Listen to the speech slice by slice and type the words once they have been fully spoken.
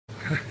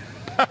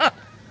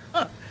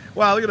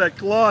Wow, look at that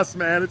gloss,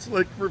 man. It's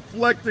like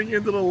reflecting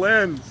into the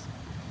lens.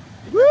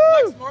 It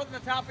reflects more than the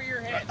top of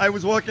your head. I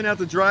was walking out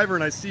the driver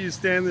and I see you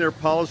standing there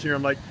polishing her.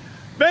 I'm like,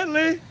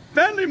 Bentley,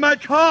 my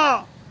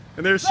car.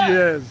 And there she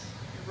is.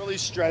 I'm really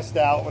stressed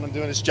out when I'm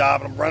doing this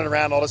job and I'm running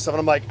around all this stuff. And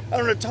I'm like, I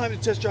don't have time to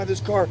test drive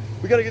this car.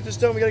 We got to get this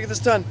done. We got to get this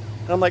done.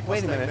 And I'm like,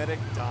 wait a minute.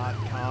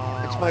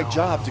 MustangMedic.com. It's my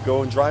job to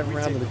go and drive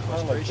around in a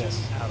car like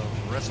this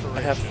and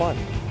have fun.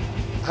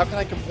 How can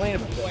I complain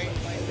about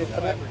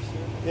this?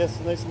 Yes,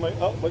 nice.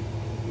 Oh, look,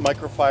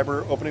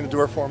 microfiber opening the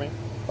door for me.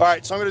 All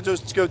right, so I'm going to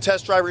just go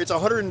test drive. It's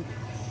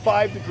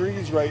 105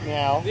 degrees right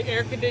now. The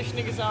air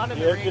conditioning is on.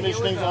 And the air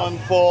conditioning's on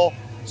full.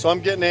 So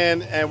I'm getting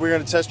in, and we're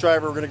going to test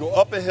drive. We're going to go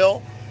up a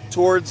hill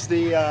towards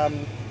the.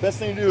 Best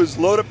thing to do is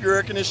load up your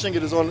air conditioning,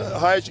 get as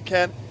high as you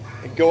can,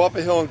 and go up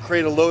a hill and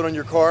create a load on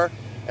your car.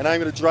 And I'm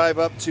going to drive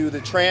up to the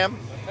tram.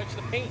 Don't touch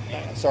the paint,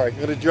 man. Sorry, I'm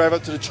going to drive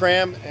up to the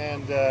tram,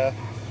 and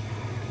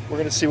we're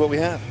going to see what we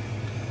have.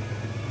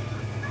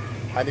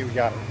 I think we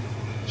got her.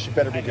 She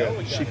better be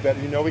good. She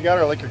better. You know we got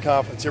her. I like your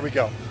confidence. Here we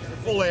go.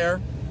 Full air.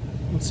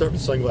 Let's start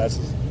with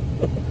sunglasses.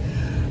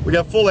 We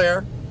got full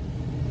air,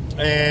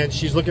 and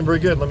she's looking very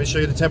good. Let me show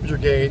you the temperature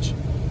gauge,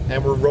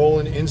 and we're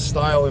rolling in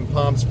style in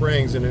Palm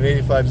Springs in an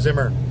 85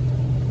 Zimmer,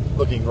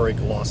 looking very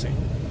glossy.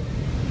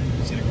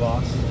 See the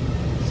gloss?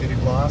 See the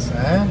gloss?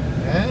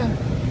 And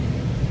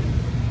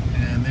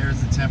there's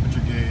the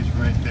temperature gauge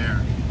right there.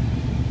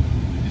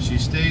 If she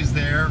stays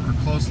there or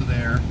close to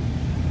there,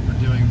 we're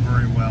doing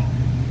very well.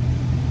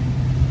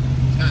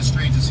 It's kind of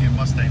strange to see a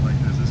Mustang like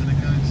this, isn't it,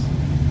 guys?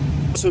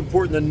 Also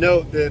important to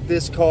note that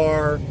this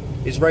car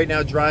is right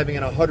now driving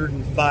at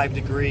 105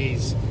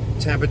 degrees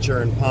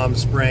temperature in Palm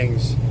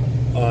Springs,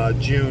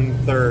 June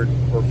 3rd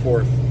or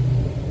 4th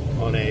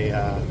on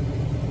a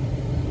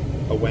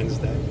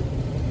Wednesday.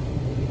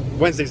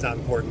 Wednesday's not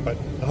important, but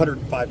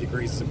 105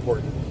 degrees is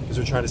important because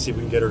we're trying to see if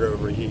we can get her to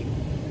overheat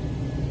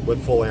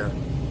with full air.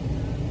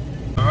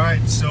 All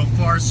right, so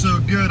far so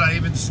good. I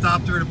even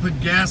stopped her to put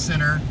gas in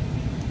her,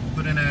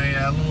 put in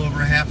a little over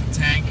half a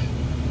tank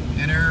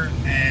in her,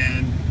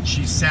 and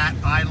she sat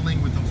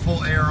idling with the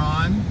full air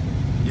on.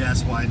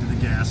 Yes, well, I did the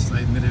gas.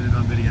 I admitted it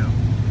on video,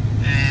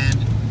 and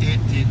it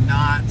did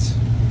not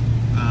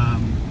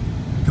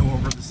go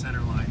over the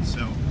center line.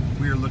 So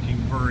we are looking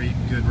very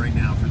good right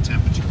now for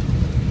temperature.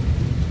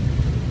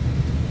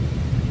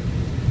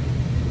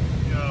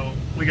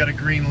 We got a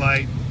green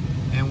light,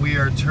 and we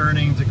are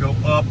turning to go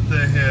up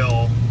the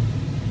hill.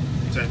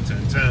 Dun,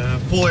 dun, dun.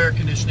 Full air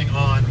conditioning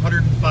on,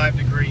 105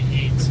 degree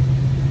heat,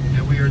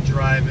 and we are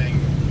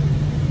driving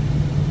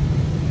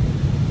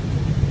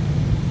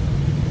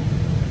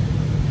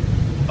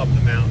up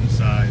the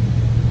mountainside.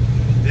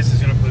 This is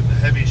going to put the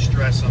heavy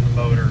stress on the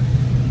motor,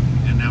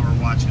 and now we're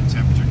watching the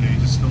temperature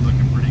gauge. It's still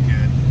looking pretty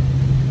good.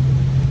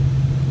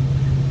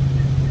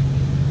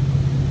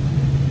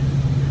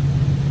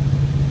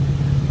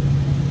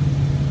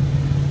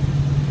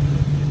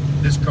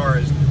 This car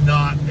is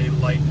not a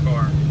light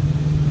car.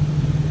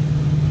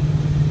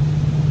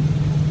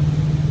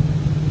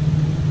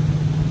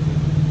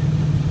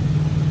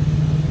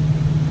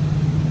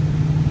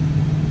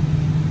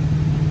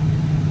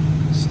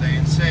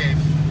 Staying safe.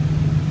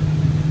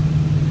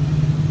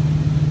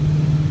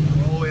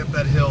 All the way up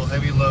that hill,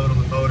 heavy load on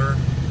the motor,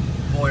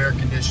 full air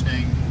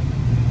conditioning.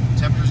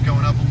 Temperature's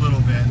going up a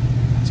little bit.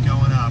 It's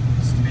going up.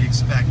 It's to be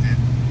expected.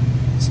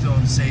 It's still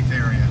in a safe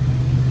area.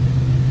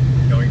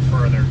 Going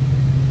further.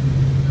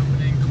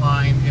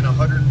 In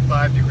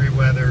 105 degree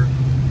weather.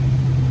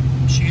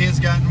 She has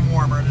gotten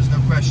warmer, there's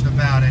no question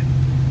about it,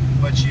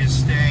 but she is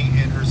staying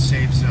in her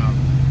safe zone.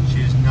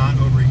 She is not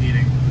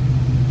overheating.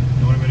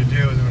 And what I'm going to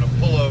do is I'm going to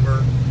pull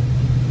over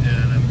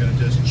and I'm going to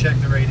just check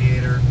the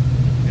radiator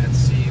and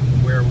see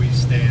where we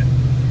stand.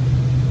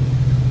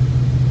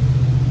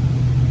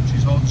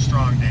 She's holding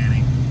strong,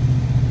 Danny.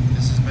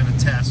 This has been a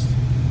test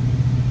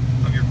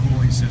of your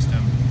cooling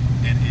system,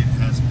 and it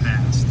has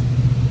passed.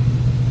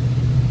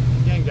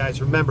 Again,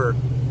 guys, remember,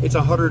 it's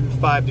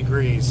 105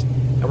 degrees,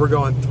 and we're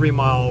going 3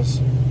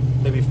 miles,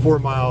 maybe 4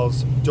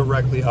 miles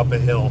directly up a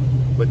hill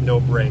with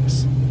no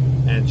brakes,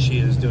 and she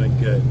is doing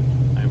good.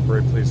 I'm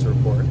very pleased to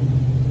report.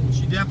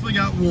 She definitely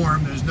got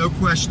warm, there's no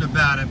question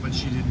about it, but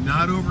she did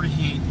not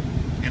overheat,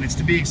 and it's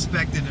to be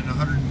expected in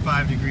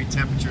 105 degree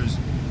temperatures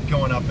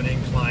going up an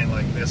incline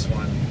like this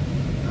one.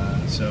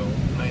 So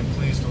I am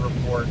pleased to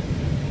report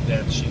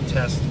that she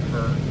tested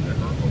her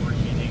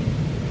overheating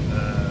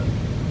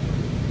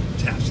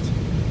test.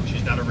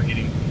 She's not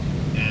overheating,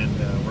 and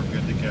we're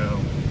good to go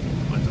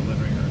on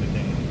delivering her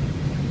today.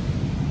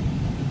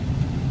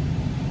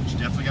 She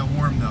definitely got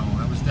warm though.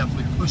 I was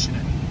definitely pushing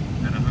it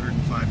at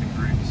 105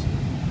 degrees.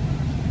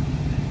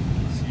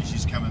 See,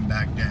 she's coming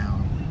back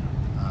down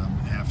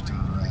after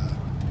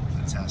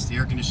the test. The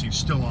air conditioning's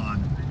still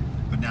on,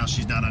 but now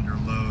she's not under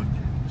load.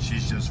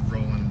 She's just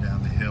rolling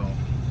down the hill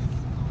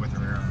with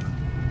her air on.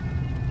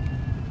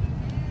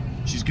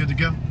 She's good to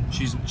go.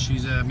 She's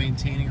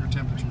maintaining her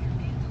temperature.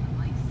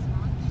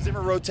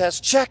 Zimmer road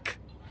test, check.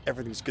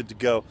 Everything's good to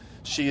go.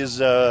 She is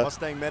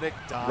MustangMedic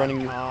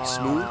running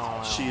smooth.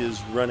 She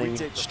is running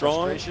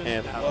strong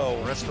and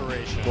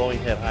restoration. blowing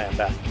head high and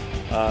back.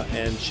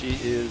 And she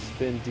is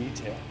been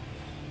detailed.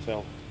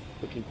 So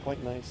looking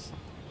quite nice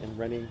and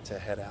ready to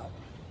head out.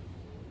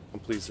 I'm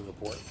pleased to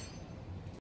report.